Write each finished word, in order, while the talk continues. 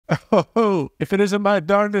Oh, if it isn't my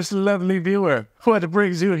darndest lovely viewer, what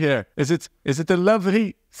brings you here? Is it the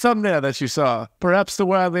lovely thumbnail that you saw? Perhaps the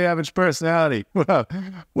wildly average personality? Well,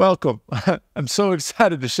 welcome. I'm so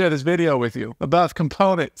excited to share this video with you about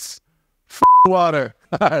components. Water.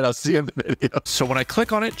 All right, I'll see you in the video. So when I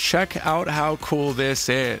click on it, check out how cool this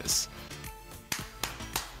is.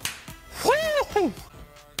 Woo!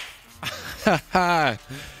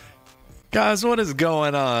 Guys, what is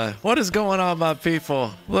going on? What is going on, my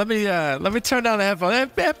people? Let me turn down the headphones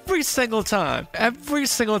every single time. Every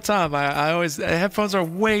single time. I always, the headphones are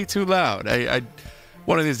way too loud.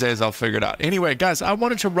 One of these days I'll figure it out. Anyway, guys, I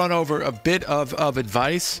wanted to run over a bit of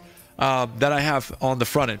advice that I have on the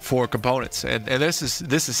front end for components, and this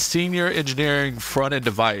is senior engineering front end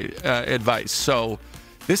advice. So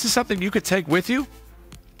this is something you could take with you.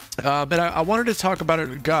 And I wanted to talk about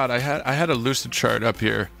it. God, I had a lucid chart up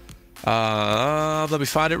here. Let me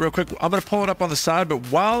find it real quick. I'm gonna pull it up on the side, but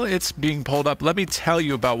while it's being pulled up, let me tell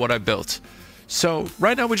you about what I built. So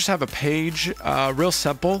right now we just have a page, real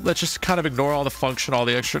simple. Let's just kind of ignore all the function, all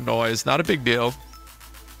the extra noise, not a big deal.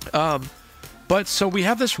 But so we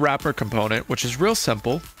have this wrapper component, which is real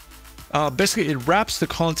simple. Basically it wraps the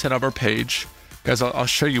content of our page. Guys, I'll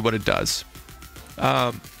show you what it does.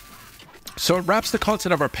 So it wraps the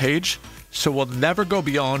content of our page, so we'll never go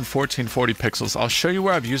beyond 1440 pixels. I'll show you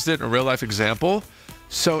where I've used it in a real life example.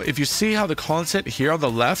 So if you see how the content here on the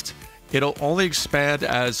left, it'll only expand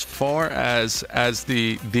as far as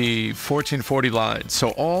the 1440 line.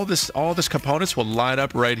 So all this components will line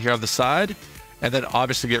up right here on the side, and then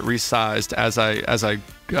obviously get resized as I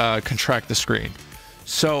contract the screen.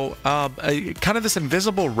 So kind of this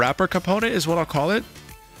invisible wrapper component is what I'll call it.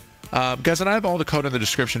 Guys, and I have all the code in the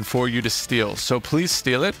description for you to steal, so please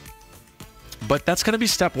steal it. But that's going to be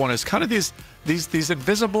step one, is kind of these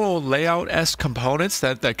invisible layout-esque components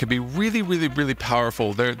that can be really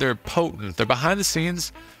powerful. They're potent. They're behind the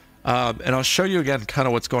scenes. And I'll show you again kind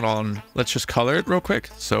of what's going on. Let's just color it real quick.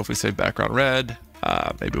 So if we say background red,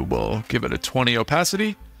 maybe we'll give it a 20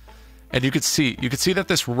 opacity. And you can see that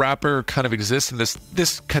this wrapper kind of exists in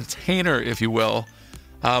this container, if you will.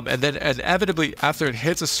 And then inevitably after it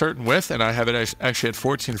hits a certain width, and I have it actually at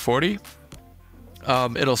 1440,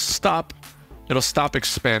 it'll stop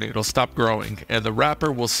expanding, it'll stop growing, and the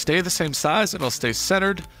wrapper will stay the same size, it'll stay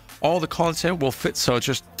centered, all the content will fit. So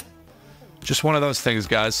it's just one of those things,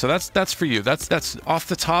 guys. So that's for you. That's off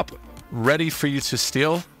the top, ready for you to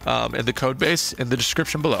steal in the code base in the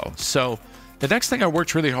description below. So the next thing I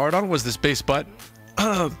worked really hard on was this base button.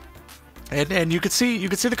 And you can see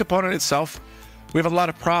the component itself. We have a lot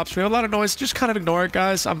of props, we have a lot of noise. Just kind of ignore it,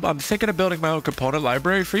 guys. I'm thinking of building my own component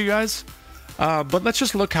library for you guys. But let's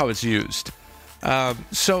just look how it's used.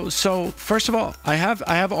 So first of all, I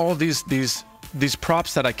have all these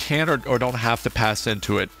props that I can or don't have to pass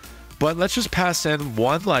into it. But let's just pass in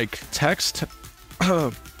one like text.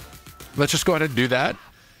 Let's just go ahead and do that.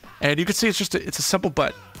 And you can see it's a simple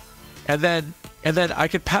button. And then I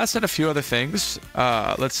could pass in a few other things.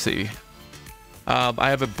 Let's see. I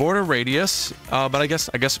have a border radius, but I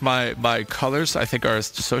guess my colors I think are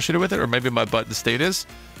associated with it, or maybe my button state is.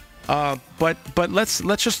 But let's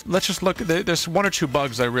just look. There's one or two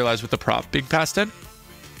bugs I realized with the prop being passed in.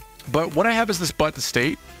 But what I have is this button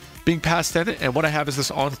state being passed in, and what I have is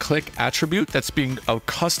this on-click attribute that's being a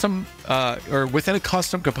custom or within a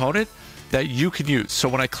custom component that you can use. So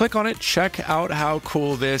when I click on it, check out how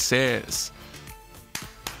cool this is.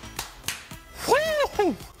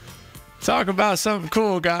 Woo! Talk about something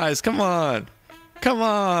cool, guys. Come on.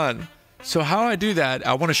 So how I do that,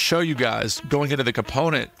 I want to show you guys going into the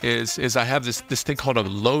component is I have this thing called a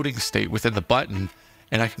loading state within the button,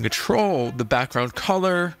 and I can control the background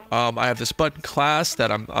color. I have this button class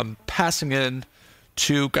that I'm passing in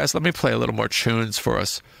to, guys, let me play a little more tunes for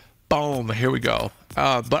us. Boom, here we go.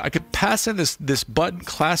 But I could pass in this button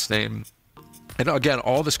class name, and again,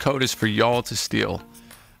 all this code is for y'all to steal.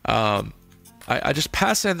 I just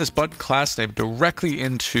pass in this button class name directly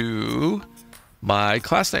into my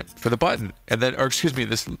class name for the button, and then, or excuse me,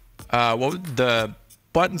 the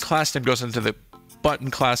button class name goes into the button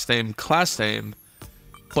class name,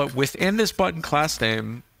 but within this button class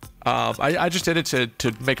name, I just did it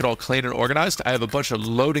to make it all clean and organized. I have a bunch of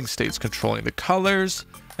loading states controlling the colors,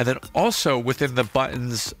 and then also within the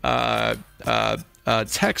buttons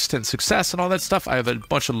text and success and all that stuff, I have a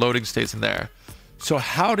bunch of loading states in there. So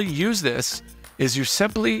how to use this is you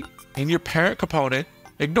simply, in your parent component,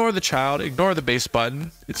 ignore the child, ignore the base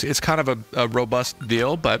button. It's kind of a robust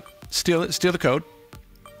deal, but steal the code.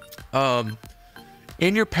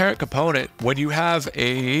 In your parent component, when you have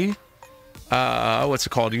a what's it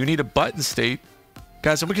called? You need a button state.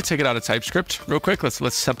 guys, and we can take it out of TypeScript real quick.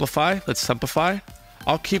 Let's simplify. Let's simplify.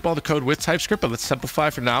 I'll keep all the code with TypeScript, but let's simplify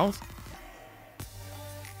for now.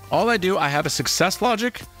 All I do, I have a success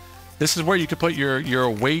logic. This is where you can put your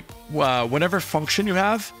await, whatever function you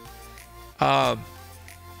have.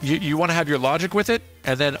 You want to have your logic with it,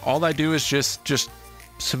 and then all I do is just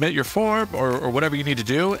submit your form or whatever you need to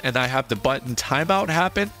do, and I have the button timeout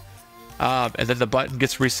happen, and then the button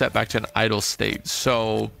gets reset back to an idle state.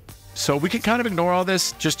 So we can kind of ignore all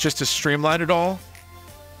this just to streamline it all.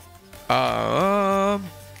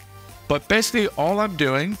 But basically all I'm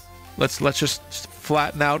doing, let's just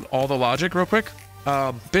flatten out all the logic real quick.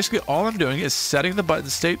 Basically all I'm doing is setting the button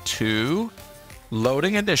state to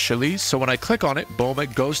loading initially. So when I click on it, boom,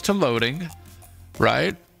 it goes to loading,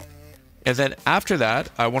 right? And then after that,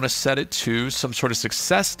 I want to set it to some sort of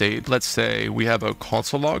success state. Let's say we have a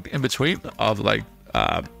console log in between of like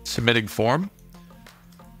submitting form.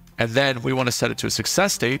 And then we want to set it to a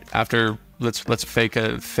success state after, let's fake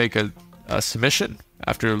a submission.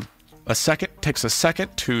 After takes a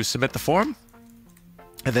second to submit the form.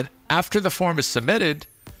 And then after the form is submitted,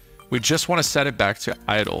 we just want to set it back to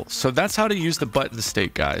idle. So that's how to use the button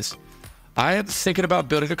state, guys. I am thinking about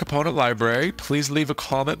building a component library. Please leave a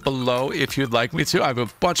comment below if you'd like me to. I have a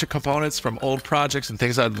bunch of components from old projects and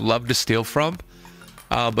things I'd love to steal from.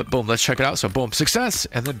 But boom, let's check it out. So boom, success,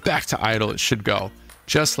 and then back to idle it should go.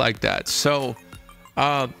 Just like that. So,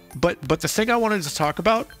 but the thing I wanted to talk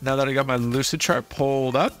about, now that I got my Lucid chart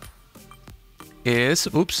pulled up, is,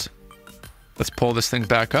 oops, let's pull this thing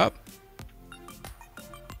back up,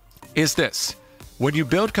 is this. When you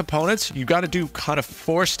build components, you got to do kind of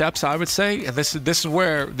 4 steps, I would say, and this is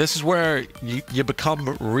where you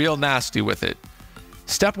become real nasty with it.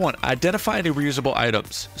 Step 1, identify any reusable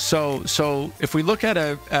items. So if we look at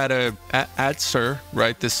AdSir,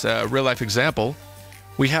 right, this real life example,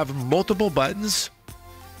 we have multiple buttons,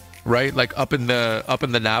 right? Like up in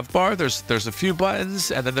the nav bar, there's a few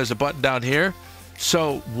buttons, and then there's a button down here.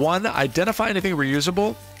 So 1, identify anything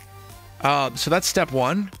reusable. So that's step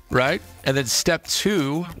 1, right? And then step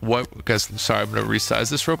 2, guys, sorry, I'm going to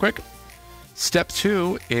resize this real quick. Step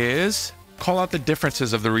 2 is call out the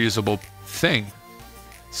differences of the reusable thing.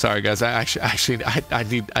 Sorry, guys, I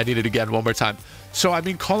need it again one more time. So, I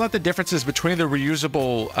mean, call out the differences between the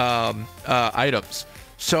reusable items.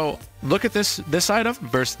 So look at this item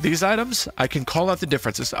versus these items. I can call out the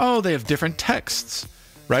differences. Oh, they have different texts,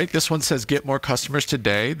 right? This one says get more customers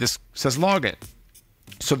today. This says login.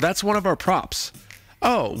 So that's one of our props.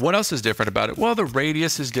 Oh, what else is different about it? Well, the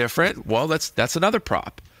radius is different. Well, that's another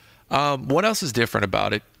prop. What else is different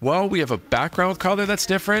about it? Well, we have a background color that's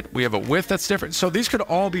different. We have a width that's different. So these could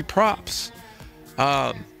all be props.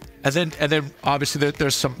 And then obviously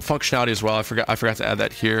there's some functionality as well. I forgot to add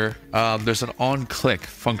that here. There's an on-click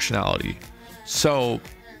functionality. So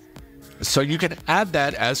you can add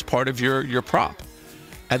that as part of your prop.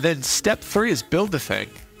 And then step 3 is build the thing.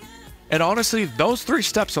 And honestly, those 3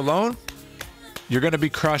 steps alone, you're going to be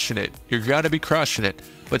crushing it. You're going to be crushing it.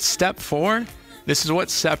 But step 4, this is what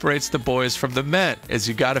separates the boys from the men, is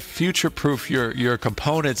you got to future-proof your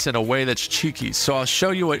components in a way that's cheeky. So I'll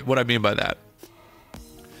show you what I mean by that.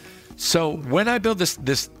 So when I build we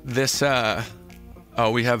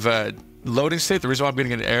have a loading state. The reason why I'm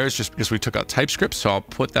getting an error is just because we took out TypeScript. So I'll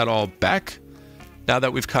put that all back. Now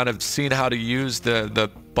that we've kind of seen how to use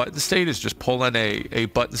the button state, is just pull in a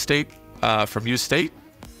button state from use state.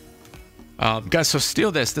 Guys, so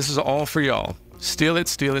steal this. This is all for y'all. Steal it,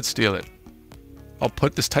 steal it, steal it. I'll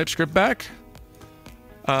put this TypeScript back.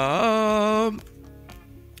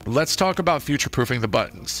 Let's talk about future-proofing the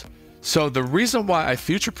buttons. So the reason why I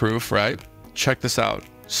future-proof, right? Check this out.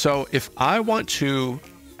 So if I want to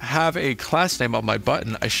have a class name on my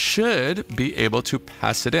button, I should be able to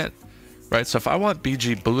pass it in, right? So if I want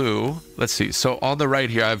BG blue, let's see. So on the right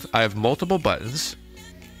here, I have multiple buttons.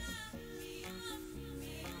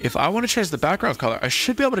 If I want to change the background color, I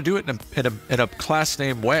should be able to do it in a class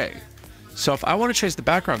name way. So if I want to change the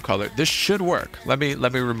background color, this should work. Let me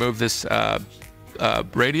remove this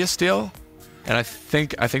radius deal, and I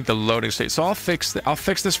think the loading state. So I'll fix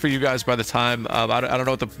this for you guys by the time I don't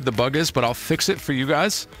know what the bug is, but I'll fix it for you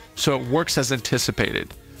guys so it works as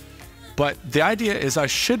anticipated. But the idea is I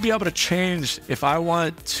should be able to change if I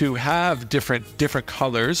want to have different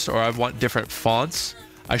colors, or I want different fonts.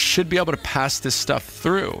 I should be able to pass this stuff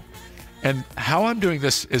through. And how I'm doing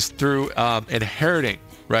this is through inheriting,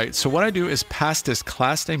 right? So what I do is pass this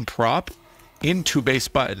class name prop into base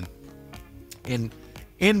button.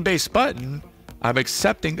 In base button, I'm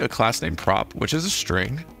accepting a class name prop, which is a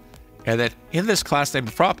string. And then in this class name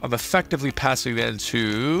prop, I'm effectively passing it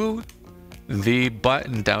into the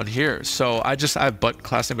button down here. So I have button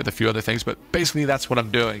classing with a few other things, but basically that's what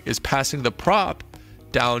I'm doing, is passing the prop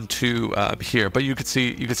down to here. But you can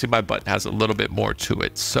see my button has a little bit more to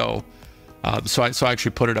it. So so I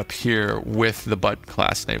actually put it up here with the button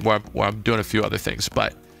class name where I'm doing a few other things.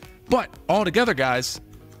 But all together, guys,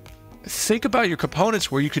 think about your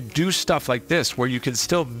components where you can do stuff like this, where you can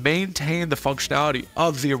still maintain the functionality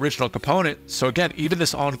of the original component. So again, even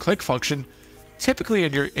this on-click function, typically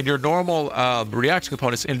in your normal React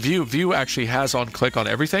components, in Vue actually has on-click on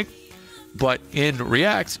everything. But in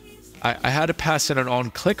React, I had to pass in an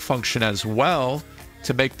on-click function as well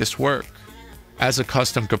to make this work as a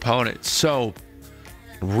custom component. So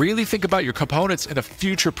really think about your components in a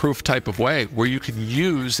future-proof type of way where you can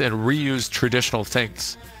use and reuse traditional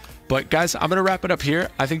things. But guys, I'm going to wrap it up here.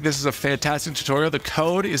 I think this is a fantastic tutorial. The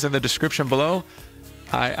code is in the description below.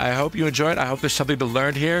 I hope you enjoy it. I hope there's something to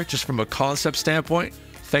learn here just from a concept standpoint.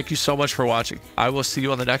 Thank you so much for watching. I will see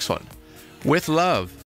you on the next one. With love.